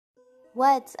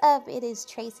What's up? It is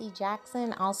Tracy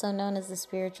Jackson, also known as the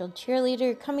Spiritual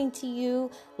Cheerleader, coming to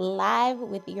you live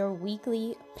with your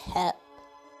weekly pep.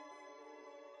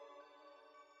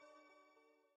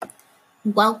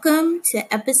 Welcome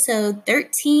to episode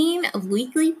 13 of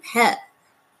Weekly Pep.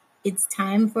 It's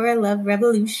time for a love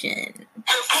revolution.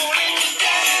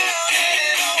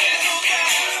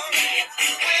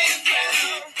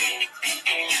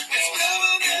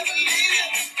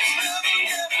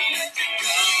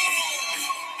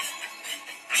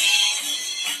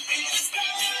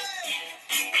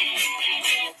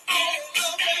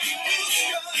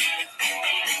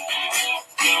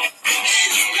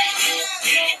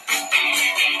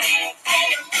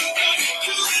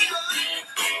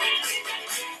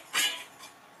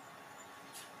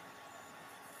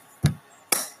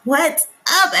 What's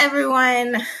up,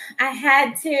 everyone? I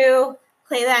had to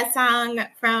play that song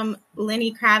from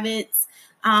Lenny Kravitz.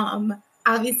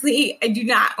 Obviously, I do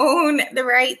not own the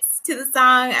rights to the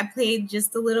song. I played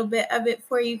just a little bit of it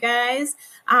for you guys.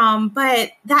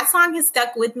 But that song has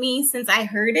stuck with me since I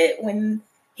heard it when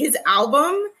his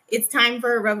album, It's Time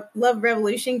for a Love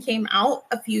Revolution, came out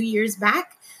a few years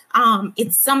back.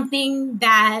 It's something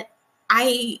that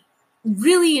I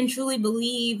really and truly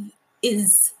believe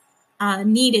is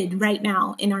needed right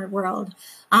now in our world.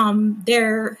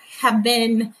 There have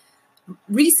been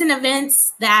recent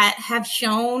events that have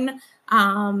shown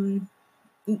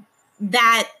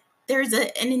that there's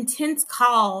an intense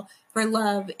call for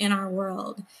love in our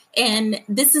world. And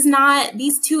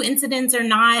these two incidents are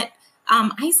not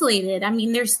isolated. I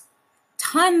mean, there's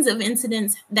tons of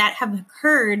incidents that have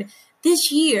occurred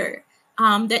this year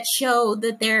that show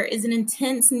that there is an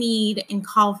intense need and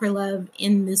call for love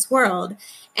in this world.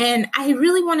 And I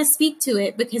really want to speak to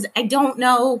it because I don't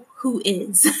know who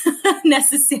is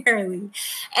necessarily,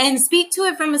 and speak to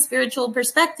it from a spiritual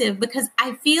perspective, because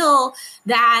I feel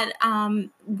that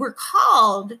we're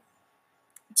called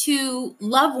to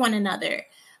love one another.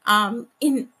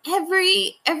 In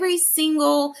every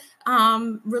single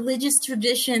religious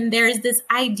tradition, there is this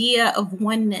idea of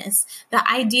oneness,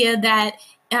 the idea that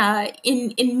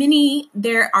in many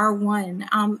there are one.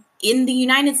 In the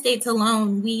United States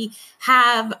alone, we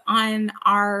have on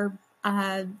our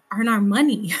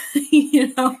money,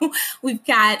 we've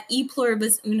got E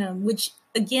pluribus unum, which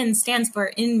again stands for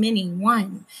in many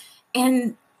one,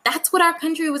 and that's what our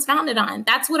country was founded on.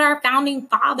 That's what our founding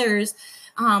fathers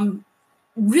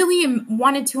really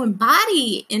wanted to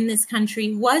embody in this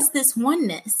country, was this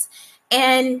oneness.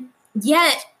 And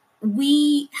yet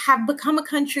we have become a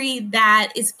country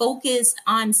that is focused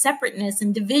on separateness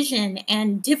and division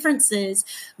and differences,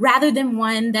 rather than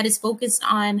one that is focused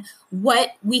on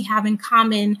what we have in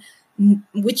common,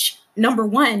 which number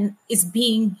one is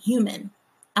being human,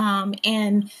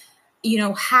 and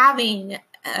having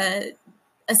a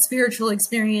spiritual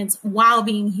experience while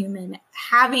being human,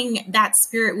 having that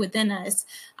spirit within us,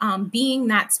 being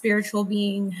that spiritual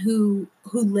being who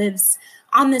lives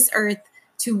on this earth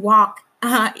to walk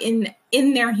in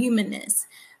their humanness.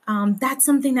 That's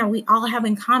something that we all have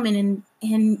in common,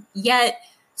 and yet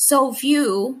so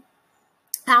few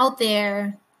out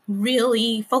there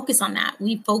really focus on that.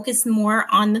 We focus more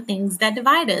on the things that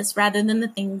divide us rather than the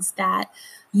things that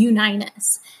unite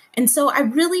us. And so I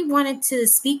really wanted to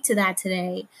speak to that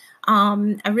today.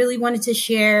 I really wanted to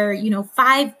share,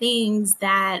 5 things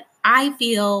that I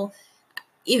feel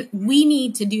we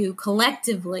need to do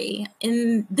collectively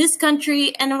in this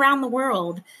country and around the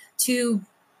world to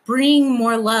bring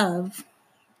more love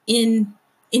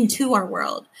into our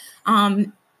world.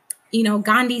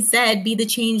 Gandhi said, "Be the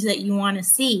change that you want to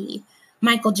see."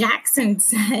 Michael Jackson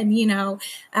said,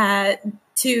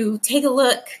 to take a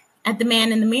look at the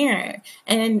man in the mirror.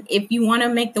 And if you want to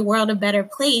make the world a better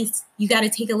place, you got to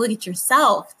take a look at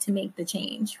yourself to make the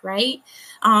change, right?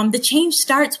 The change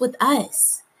starts with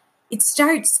us. It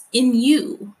starts in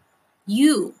you.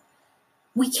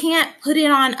 We can't put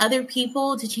it on other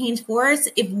people to change for us.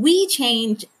 If we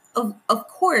change, of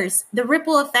course, the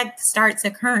ripple effect starts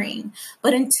occurring.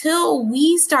 But until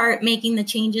we start making the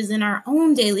changes in our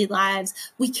own daily lives,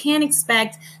 we can't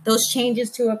expect those changes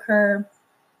to occur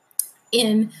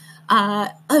in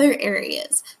other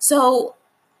areas. So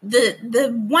the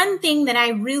one thing that I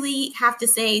really have to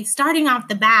say, starting off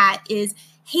the bat, is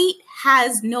hate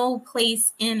has no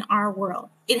place in our world.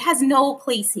 It has no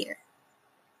place here.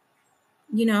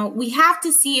 We have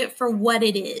to see it for what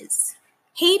it is.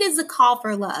 Hate is a call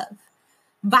for love.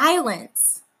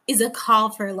 Violence is a call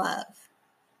for love.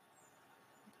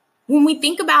 When we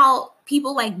think about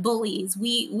people like bullies,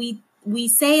 we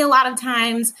say a lot of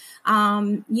times,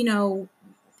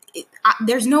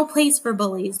 there's no place for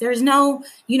bullies. There's no,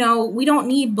 we don't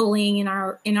need bullying in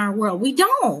our world.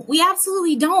 We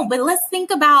absolutely don't. But let's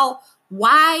think about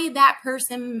why that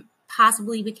person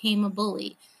possibly became a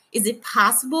bully. Is it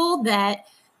possible that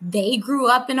they grew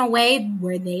up in a way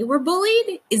where they were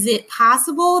bullied? Is it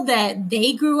possible that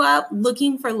they grew up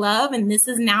looking for love and this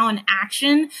is now an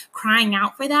action crying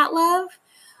out for that love?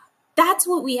 That's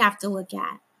what we have to look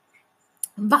at.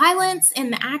 Violence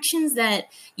and the actions that,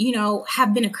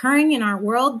 have been occurring in our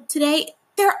world today,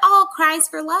 they're all cries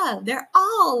for love. They're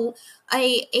all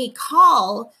a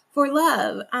call for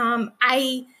love.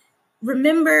 I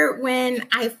remember when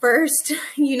I first,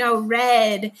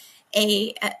 read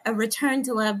a Return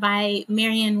to Love by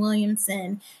Marianne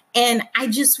Williamson, and I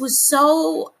just was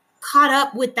so caught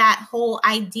up with that whole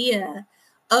idea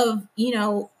of,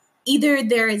 either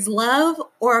there is love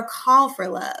or a call for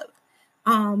love.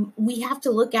 We have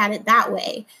to look at it that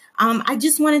way. I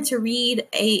just wanted to read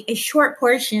a short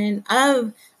portion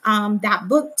of that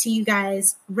book to you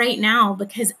guys right now,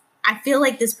 because I feel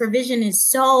like this provision is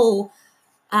so,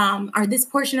 or this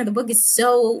portion of the book is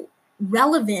so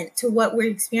relevant to what we're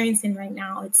experiencing right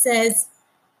now. It says,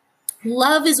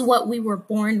 "Love is what we were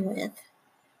born with.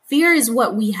 Fear is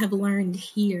what we have learned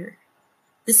here.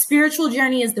 The spiritual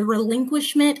journey is the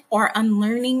relinquishment or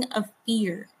unlearning of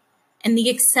fear and the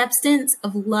acceptance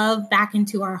of love back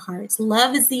into our hearts.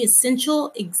 Love is the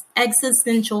essential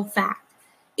existential fact.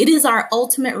 It is our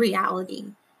ultimate reality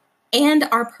and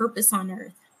our purpose on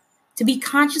earth. To be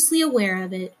consciously aware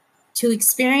of it, to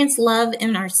experience love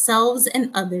in ourselves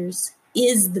and others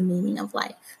is the meaning of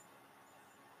life."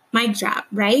 Mic drop,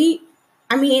 right?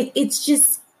 I mean,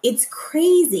 it's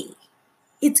crazy.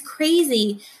 It's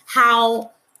crazy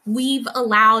how we've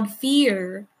allowed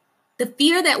fear, the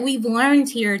fear that we've learned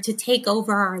here, to take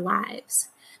over our lives.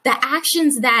 The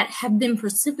actions that have been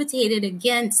precipitated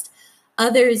against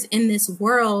others in this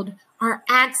world are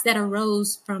acts that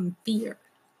arose from fear.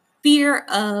 Fear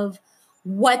of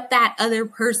what that other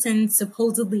person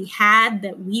supposedly had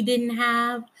that we didn't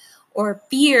have, or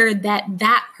fear that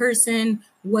that person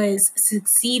was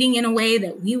succeeding in a way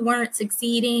that we weren't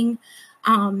succeeding.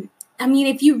 I mean,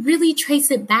 if you really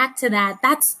trace it back to that,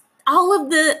 that's all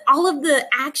of the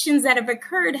actions that have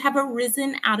occurred have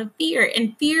arisen out of fear,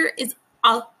 and fear is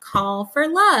a call for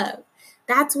love.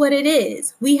 That's what it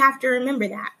is. We have to remember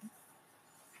that.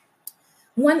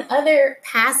 One other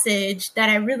passage that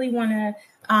I really want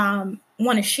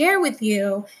to share with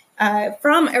you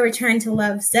from A Return to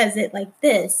Love says it like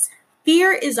this: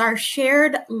 "Fear is our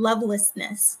shared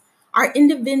lovelessness, our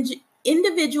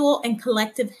individual and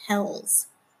collective hells.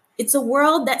 It's a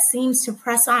world that seems to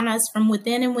press on us from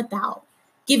within and without,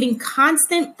 giving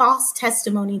constant false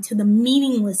testimony to the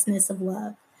meaninglessness of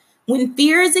love. When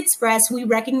fear is expressed, we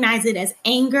recognize it as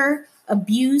anger,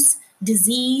 abuse,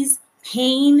 disease,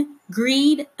 pain,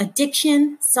 greed,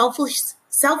 addiction,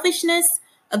 selfishness,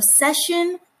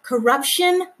 obsession,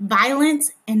 corruption,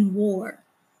 violence, and war.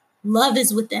 Love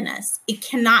is within us. It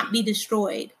cannot be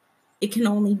destroyed. It can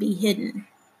only be hidden."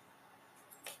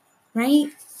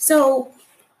 Right? So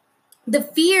the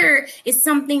fear is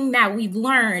something that we've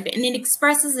learned, and it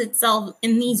expresses itself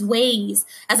in these ways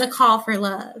as a call for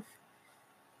love.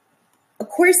 A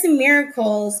Course in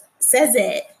Miracles says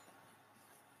it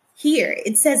here.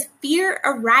 It says, "Fear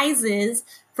arises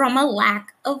from a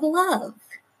lack of love."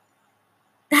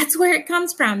 That's where it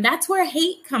comes from. That's where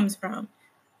hate comes from.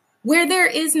 Where there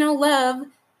is no love,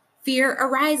 fear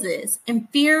arises, and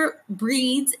fear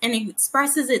breeds and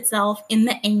expresses itself in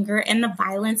the anger and the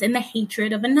violence and the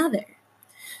hatred of another.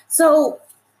 So,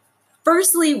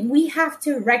 firstly, we have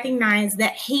to recognize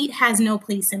that hate has no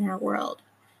place in our world.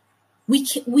 We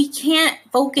can't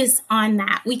focus on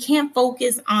that. We can't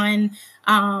focus on,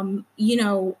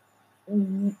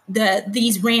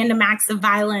 these random acts of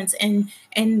violence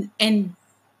and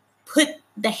put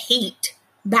the hate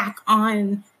back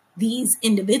on these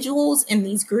individuals and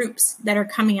these groups that are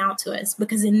coming out to us,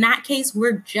 because in that case,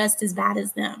 we're just as bad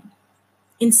as them.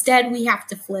 Instead, we have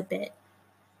to flip it.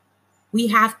 We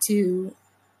have to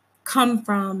come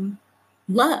from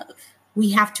love.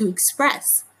 We have to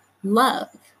express love.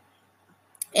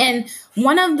 And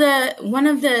one of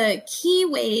the key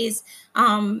ways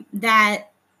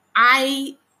that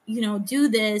I do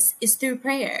this is through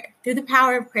prayer, through the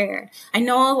power of prayer. I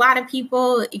know a lot of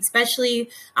people, especially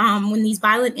when these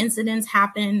violent incidents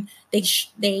happen,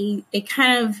 they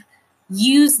kind of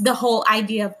use the whole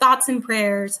idea of thoughts and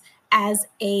prayers as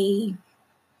a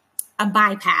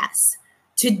bypass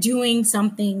to doing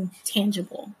something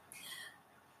tangible.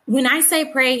 When I say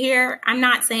pray here, I'm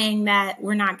not saying that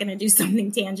we're not going to do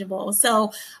something tangible.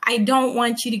 So I don't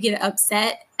want you to get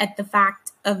upset at the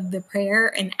fact of the prayer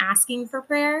and asking for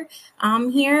prayer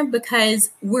here,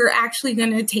 because we're actually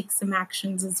going to take some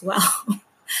actions as well.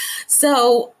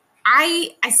 So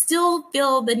I still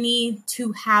feel the need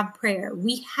to have prayer.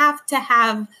 We have to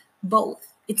have both.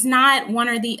 It's not one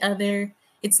or the other.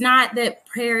 It's not that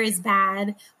prayer is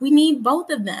bad. We need both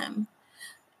of them.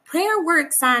 Prayer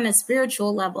works on a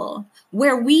spiritual level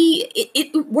where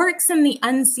it works in the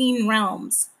unseen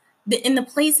realms, in the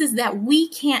places that we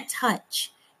can't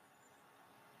touch.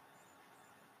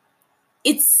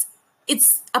 It's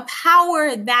a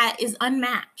power that is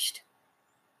unmatched.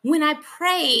 When I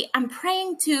pray, I'm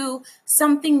praying to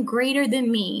something greater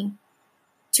than me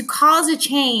to cause a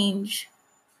change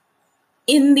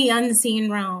in the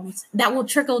unseen realms that will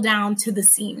trickle down to the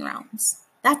seen realms.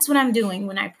 That's what I'm doing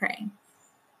when I pray.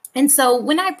 And so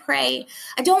when I pray,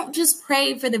 I don't just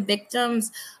pray for the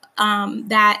victims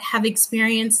that have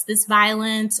experienced this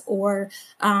violence, or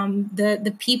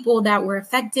the people that were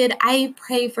affected. I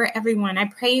pray for everyone. I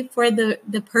pray for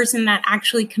the person that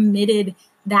actually committed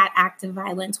that act of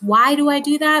violence. Why do I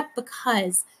do that?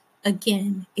 Because,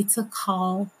 again, it's a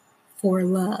call for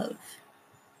love.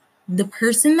 The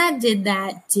person that did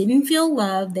that didn't feel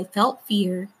love. They felt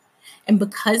fear. And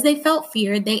because they felt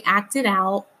fear, they acted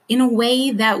out in a way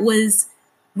that was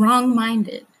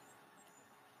wrong-minded.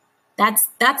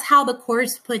 That's how the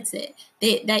Course puts it,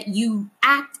 that you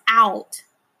act out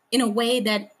in a way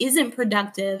that isn't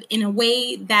productive, in a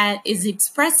way that is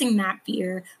expressing that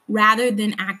fear rather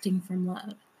than acting from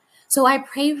love. So I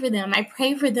pray for them. I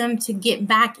pray for them to get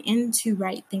back into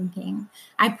right thinking.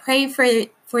 I pray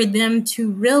for them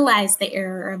to realize the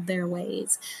error of their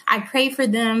ways. I pray for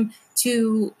them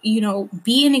to,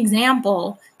 be an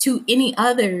example to any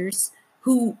others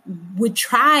who would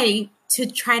try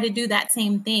to do that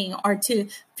same thing, or to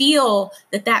feel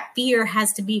that fear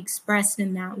has to be expressed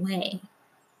in that way.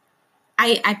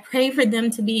 I pray for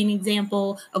them to be an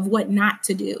example of what not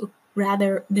to do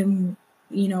rather than,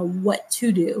 what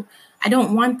to do. I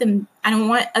don't want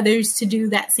others to do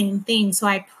that same thing. So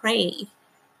I pray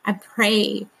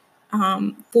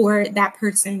for that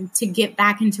person to get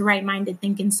back into right-minded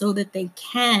thinking so that they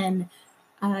can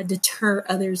deter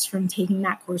others from taking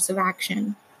that course of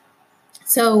action.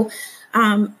 So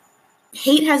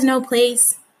hate has no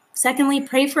place. Secondly,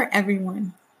 pray for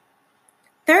everyone.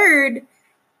 Third,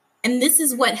 and this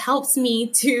is what helps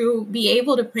me to be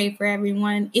able to pray for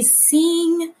everyone, is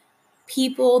seeing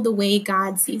people the way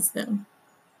God sees them.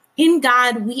 In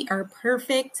God, we are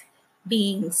perfect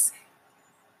beings.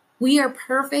 We are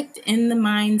perfect in the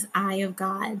mind's eye of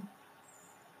God.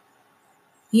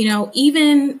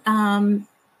 Even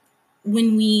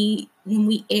when we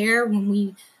err, when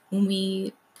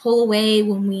we pull away,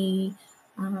 when we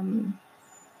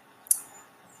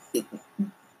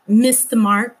miss the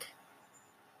mark,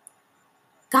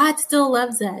 God still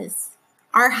loves us.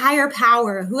 Our higher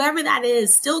power, whoever that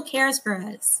is, still cares for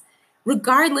us,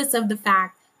 regardless of the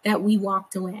fact that we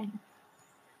walked away.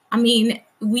 I mean,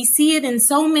 we see it in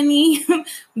so many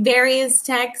various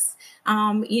texts,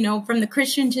 from the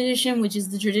Christian tradition, which is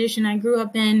the tradition I grew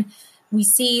up in. We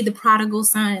see the prodigal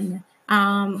son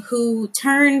who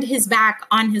turned his back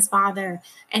on his father,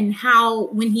 and how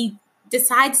when he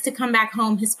decides to come back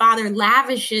home, his father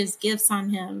lavishes gifts on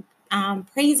him,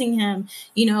 praising him,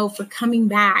 for coming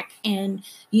back, and,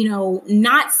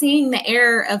 not seeing the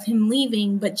error of him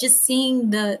leaving, but just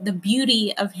seeing the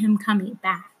beauty of him coming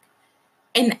back.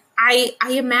 And I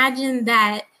imagine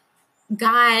that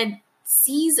God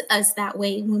sees us that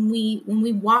way when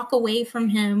we walk away from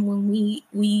him, when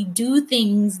we do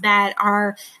things that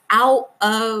are out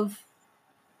of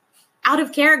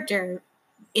character,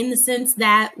 in the sense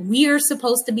that we are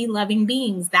supposed to be loving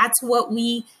beings. That's what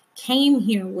we came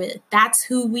here with. That's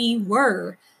who we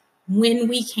were when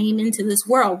we came into this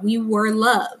world. We were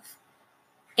love,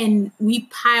 and we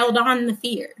piled on the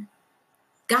fear.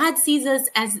 God sees us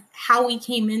as how we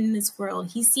came in this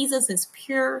world. He sees us as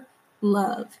pure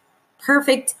love,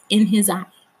 perfect in his eye.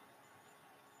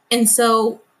 And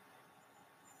so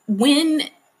when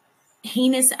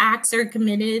heinous acts are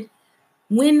committed,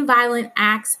 when violent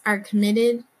acts are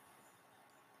committed,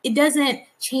 it doesn't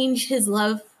change his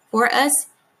love for us.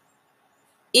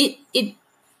 I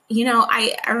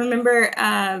remember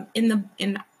in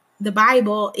the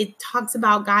Bible, it talks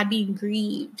about God being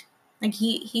grieved. Like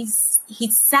he's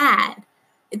sad.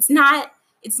 It's not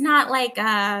like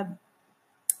I'm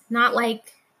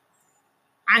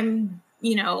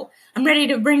ready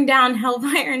to bring down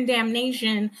hellfire and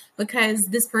damnation because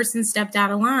this person stepped out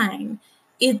of line.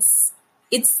 It's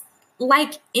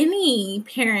like any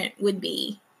parent would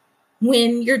be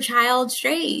when your child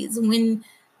strays, when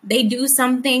they do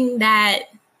something that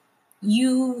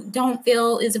you don't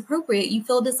feel is appropriate. You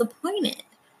feel disappointed,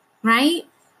 right?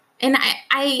 And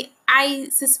I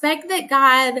suspect that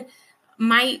God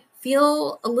might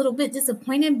feel a little bit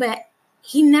disappointed, but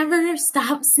he never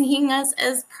stopped seeing us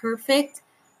as perfect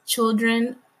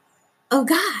children of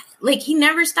God. Like, he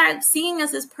never stopped seeing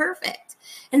us as perfect.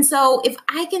 And so if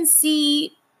I can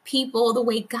see people the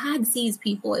way God sees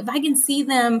people, if I can see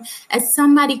them as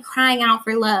somebody crying out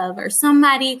for love or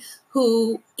somebody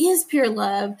who is pure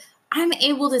love, I'm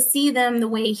able to see them the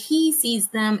way he sees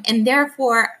them. And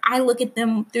therefore, I look at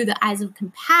them through the eyes of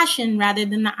compassion rather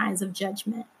than the eyes of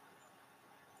judgment.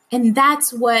 And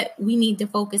that's what we need to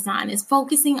focus on, is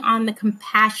focusing on the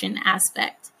compassion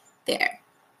aspect there.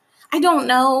 I don't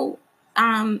know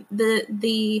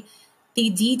the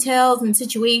details and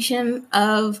situation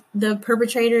of the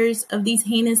perpetrators of these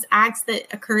heinous acts that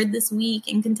occurred this week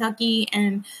in Kentucky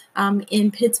and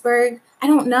in Pittsburgh. I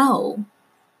don't know.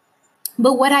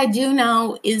 But what I do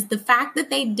know is the fact that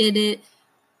they did it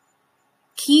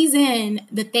keys in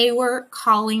that they were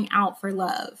calling out for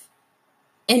love.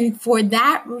 And for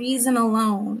that reason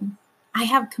alone, I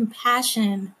have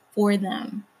compassion for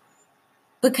them.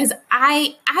 Because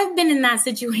I've been in that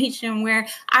situation where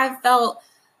I felt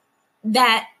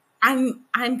that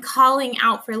I'm calling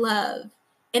out for love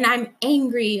and I'm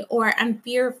angry or I'm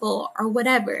fearful or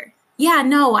whatever. Yeah,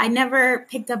 no, I never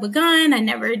picked up a gun. I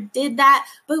never did that.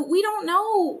 But we don't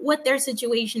know what their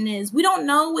situation is. We don't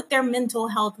know what their mental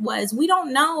health was. We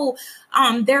don't know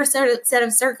their set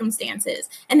of circumstances.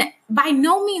 And by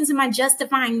no means am I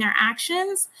justifying their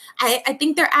actions. I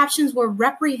think their actions were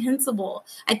reprehensible.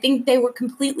 I think they were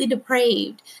completely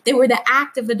depraved. They were the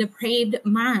act of a depraved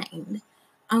mind.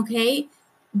 Okay?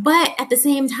 But at the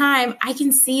same time, I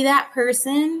can see that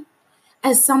person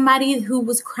as somebody who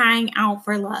was crying out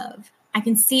for love. I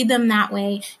can see them that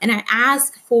way. And I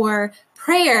ask for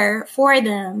prayer for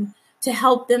them to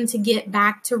help them to get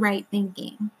back to right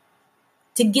thinking,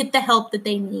 to get the help that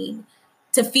they need,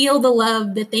 to feel the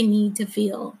love that they need to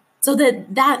feel, so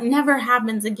that that never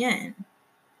happens again.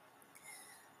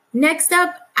 Next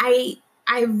up, I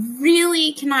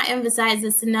really cannot emphasize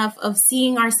this enough, of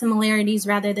seeing our similarities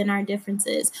rather than our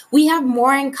differences. We have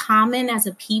more in common as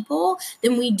a people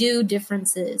than we do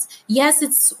differences. Yes,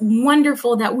 it's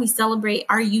wonderful that we celebrate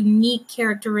our unique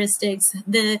characteristics,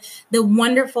 the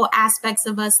wonderful aspects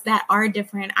of us that are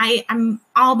different. I'm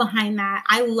all behind that.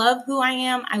 I love who I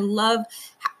am. I love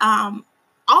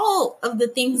all of the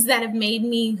things that have made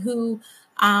me who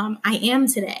I am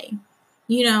today.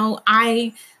 You know,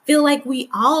 I feel like we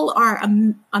all are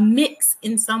a mix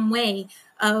in some way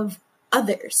of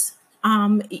others.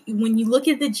 When you look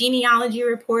at the genealogy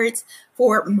reports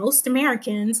for most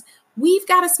Americans, we've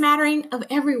got a smattering of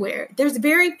everywhere. There's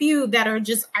very few that are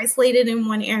just isolated in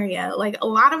one area. Like, a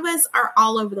lot of us are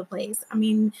all over the place. I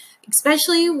mean,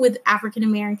 especially with African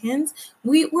Americans,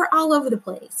 we're all over the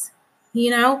place. You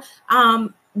know,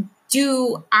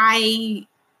 do I,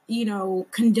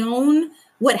 condone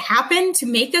what happened to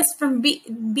make us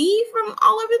be from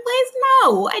all over the place?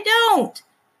 No, I don't.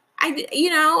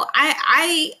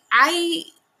 I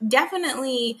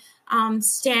definitely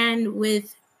stand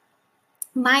with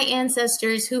my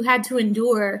ancestors who had to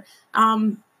endure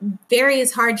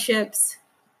various hardships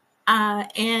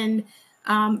and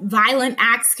violent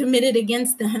acts committed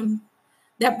against them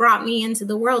that brought me into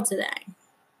the world today.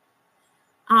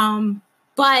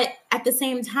 But at the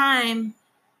same time,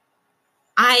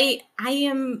 I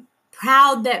am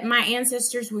proud that my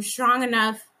ancestors were strong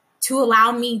enough to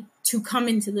allow me to come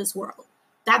into this world.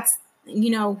 That's,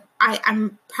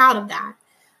 I'm proud of that.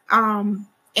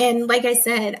 And like I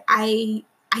said, I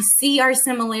see our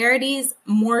similarities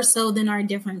more so than our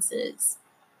differences.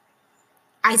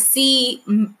 I see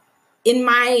in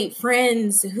my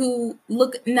friends who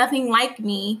look nothing like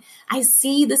me, I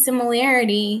see the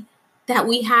similarity that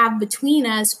we have between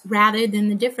us rather than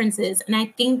the differences. And I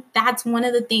think that's one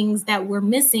of the things that we're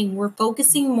missing. We're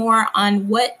focusing more on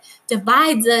what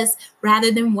divides us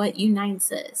rather than what unites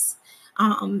us.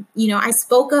 I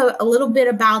spoke a little bit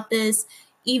about this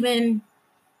even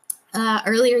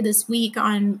earlier this week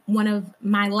on one of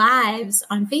my lives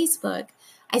on Facebook.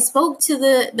 I spoke to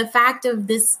the fact of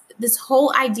this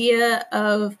whole idea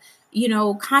of,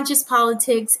 conscious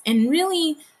politics, and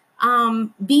really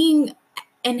being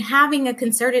and having a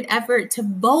concerted effort to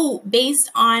vote based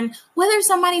on whether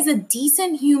somebody's a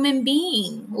decent human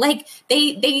being. Like,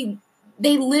 they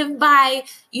live by,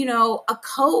 a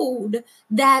code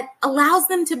that allows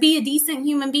them to be a decent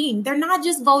human being. They're not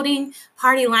just voting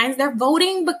party lines. They're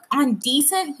voting on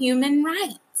decent human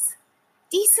rights.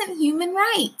 Decent human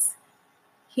rights,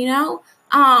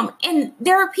 and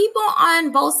there are people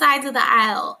on both sides of the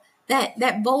aisle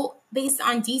that vote based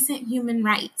on decent human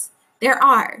rights. There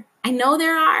are. I know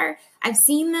there are. I've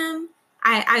seen them.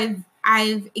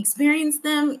 I've experienced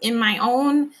them in my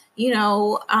own,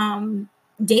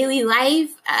 daily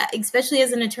life, especially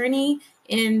as an attorney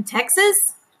in Texas.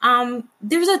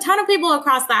 There's a ton of people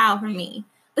across the aisle from me,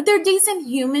 but they're decent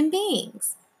human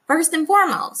beings, first and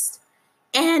foremost.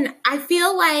 And I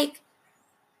feel like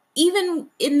even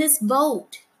in this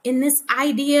vote, in this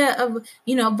idea of,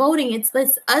 voting, it's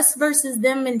this us versus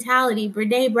them mentality.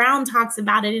 Brené Brown talks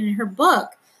about it in her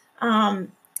book,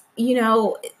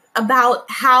 about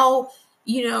how,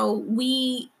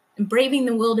 we Braving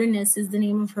the Wilderness is the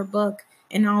name of her book.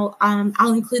 And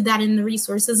I'll include that in the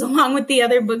resources along with the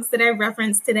other books that I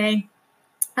referenced today.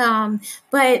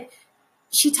 But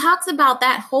she talks about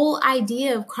that whole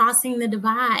idea of crossing the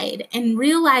divide and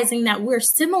realizing that we're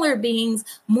similar beings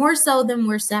more so than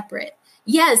we're separate.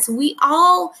 Yes, we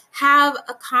all have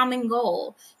a common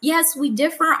goal. Yes, we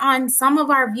differ on some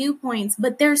of our viewpoints,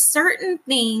 but there's certain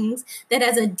things that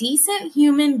as a decent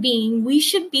human being, we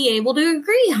should be able to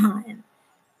agree on.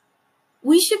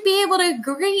 We should be able to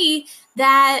agree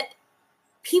that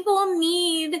people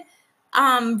need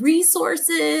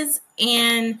resources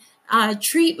and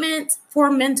treatment for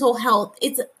mental health.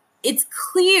 It's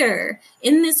clear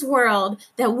in this world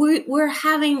that we're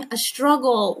having a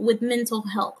struggle with mental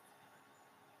health.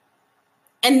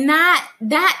 And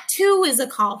that too is a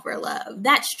call for love.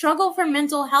 That struggle for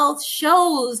mental health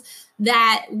shows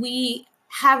that we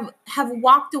have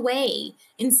walked away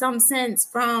in some sense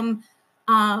from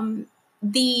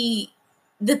the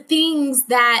things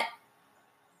that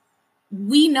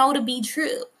we know to be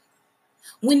true.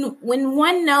 When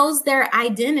one knows their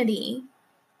identity,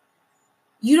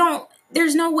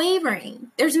 there's no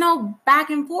wavering. There's no back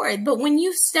and forth. But when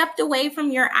you've stepped away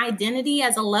from your identity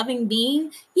as a loving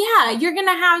being, yeah, you're going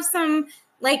to have some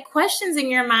questions in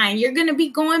your mind. You're going to be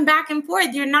going back and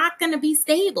forth. You're not going to be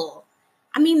stable.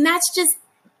 I mean, that's just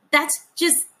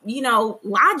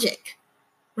logic,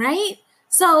 right?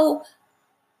 So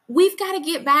we've got to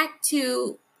get back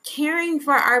to caring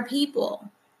for our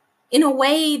people in a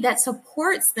way that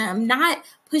supports them, not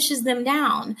pushes them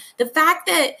down. The fact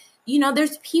that,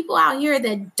 there's people out here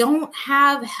that don't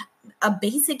have a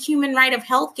basic human right of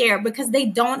healthcare because they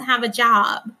don't have a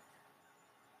job,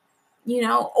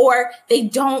 or they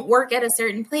don't work at a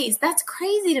certain place. That's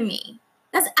crazy to me.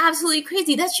 That's absolutely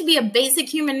crazy. That should be a basic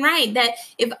human right, that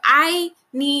if I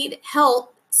need health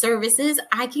services,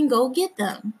 I can go get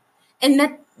them. And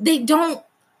that they don't,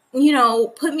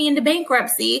 put me into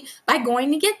bankruptcy by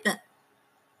going to get them.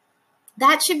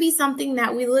 That should be something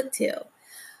that we look to.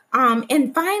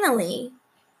 And finally,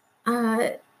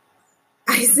 I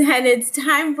said it's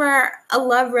time for a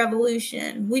love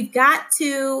revolution. We've got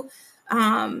to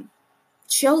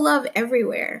show love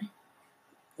everywhere.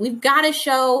 We've got to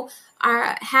show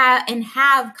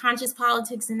have conscious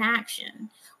politics in action.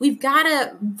 We've got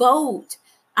to vote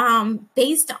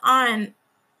based on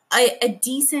a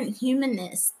decent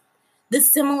humanness, the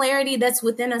similarity that's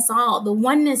within us all, the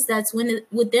oneness that's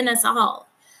within us all.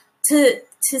 To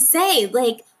say,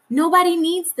 nobody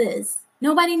needs this.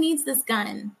 Nobody needs this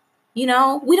gun. We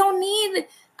don't need,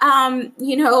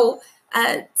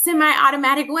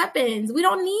 semi-automatic weapons. We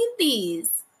don't need these.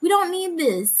 We don't need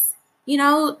this.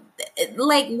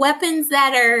 Weapons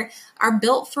that are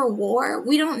built for war.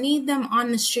 We don't need them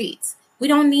on the streets. We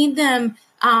don't need them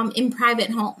in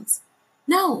private homes.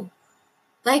 No,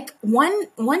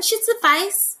 one should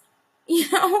suffice.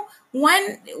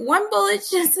 One bullet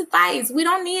should suffice. We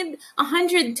don't need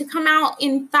 100 to come out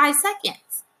in 5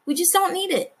 seconds. We just don't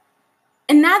need it.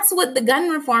 And that's what the gun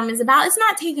reform is about. It's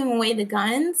not taking away the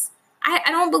guns. I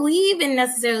don't believe in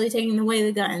necessarily taking away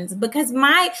the guns, because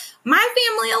my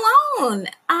family alone,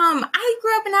 I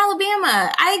grew up in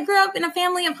Alabama. I grew up in a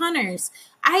family of hunters.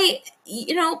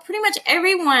 Pretty much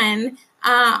everyone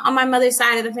on my mother's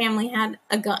side of the family had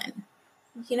a gun.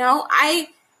 I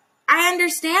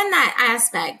understand that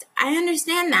aspect. I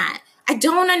understand that. I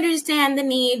don't understand the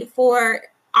need for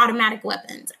automatic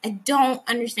weapons. I don't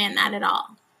understand that at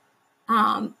all.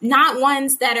 Not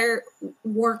ones that are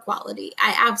war quality.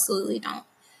 I absolutely don't.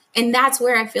 And that's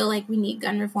where I feel like we need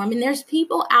gun reform. And there's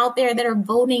people out there that are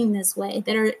voting this way,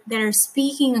 that are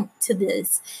speaking to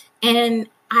this. And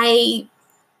I'm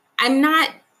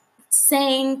not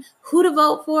saying who to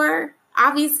vote for.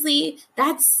 Obviously,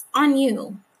 that's on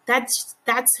you. That's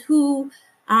who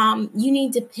you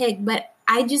need to pick. But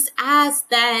I just ask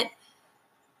that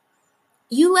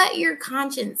you let your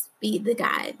conscience be the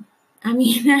guide. I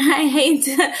mean, I hate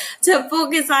to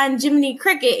focus on Jiminy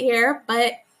Cricket here,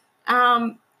 but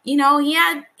he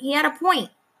had a point.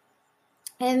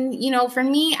 And, for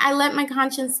me, I let my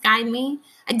conscience guide me.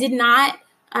 I did not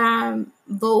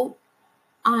vote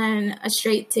on a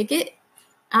straight ticket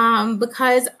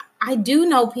because I do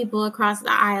know people across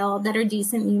the aisle that are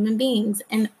decent human beings.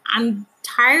 And I'm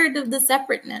tired of the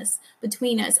separateness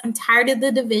between us. I'm tired of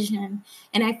the division.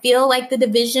 And I feel like the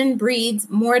division breeds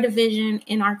more division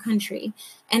in our country.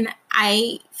 And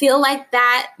I feel like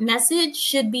that message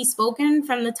should be spoken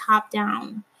from the top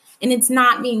down. And it's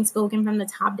not being spoken from the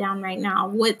top down right now.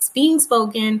 What's being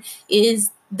spoken is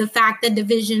the fact that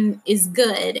division is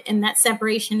good and that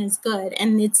separation is good,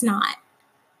 and it's not.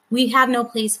 We have no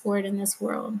place for it in this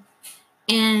world.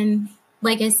 And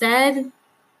like I said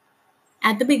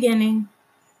at the beginning,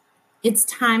 it's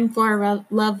time for a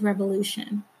love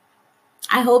revolution.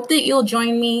 I hope that you'll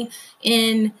join me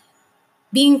in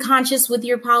being conscious with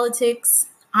your politics.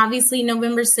 Obviously,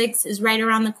 November 6th is right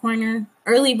around the corner.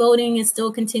 Early voting is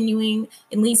still continuing,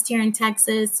 at least here in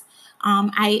Texas.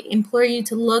 I implore you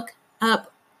to look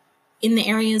up in the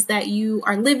areas that you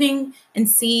are living and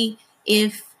see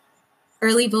if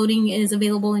early voting is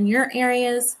available in your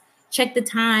areas. Check the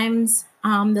times,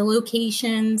 the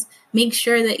locations. Make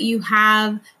sure that you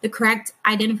have the correct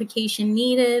identification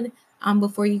needed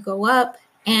before you go up.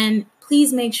 And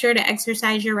please make sure to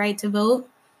exercise your right to vote.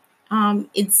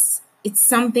 It's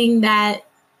something that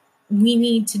we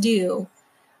need to do.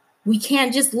 We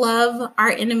can't just love our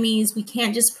enemies. We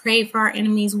can't just pray for our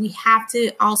enemies. We have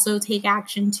to also take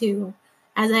action too.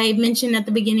 As I mentioned at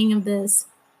the beginning of this,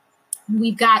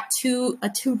 we've got a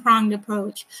two-pronged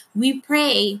approach. We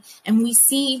pray and we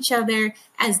see each other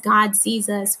as God sees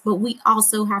us, but we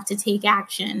also have to take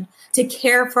action to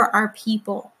care for our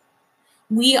people.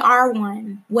 We are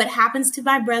one. What happens to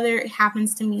my brother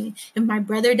happens to me. If my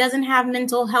brother doesn't have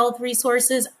mental health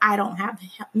resources, I don't have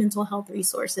mental health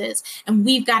resources. And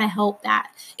we've got to help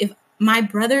that. If my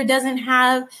brother doesn't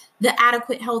have the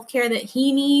adequate health care that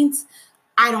he needs,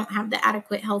 I don't have the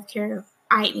adequate health care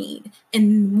I need.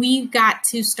 And we've got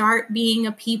to start being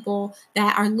a people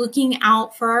that are looking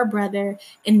out for our brother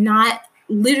and not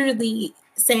literally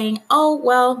saying, oh,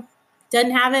 well,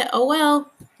 doesn't have it. Oh,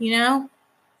 well,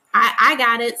 I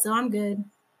got it, so I'm good.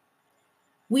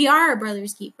 We are a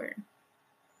brother's keeper.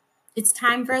 It's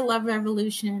time for a love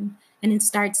revolution, and it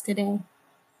starts today.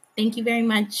 Thank you very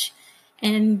much.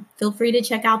 And feel free to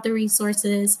check out the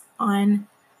resources on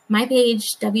my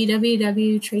page,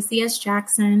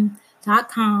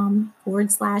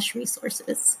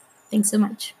 www.tracysjackson.com/resources. Thanks so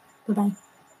much. Bye-bye.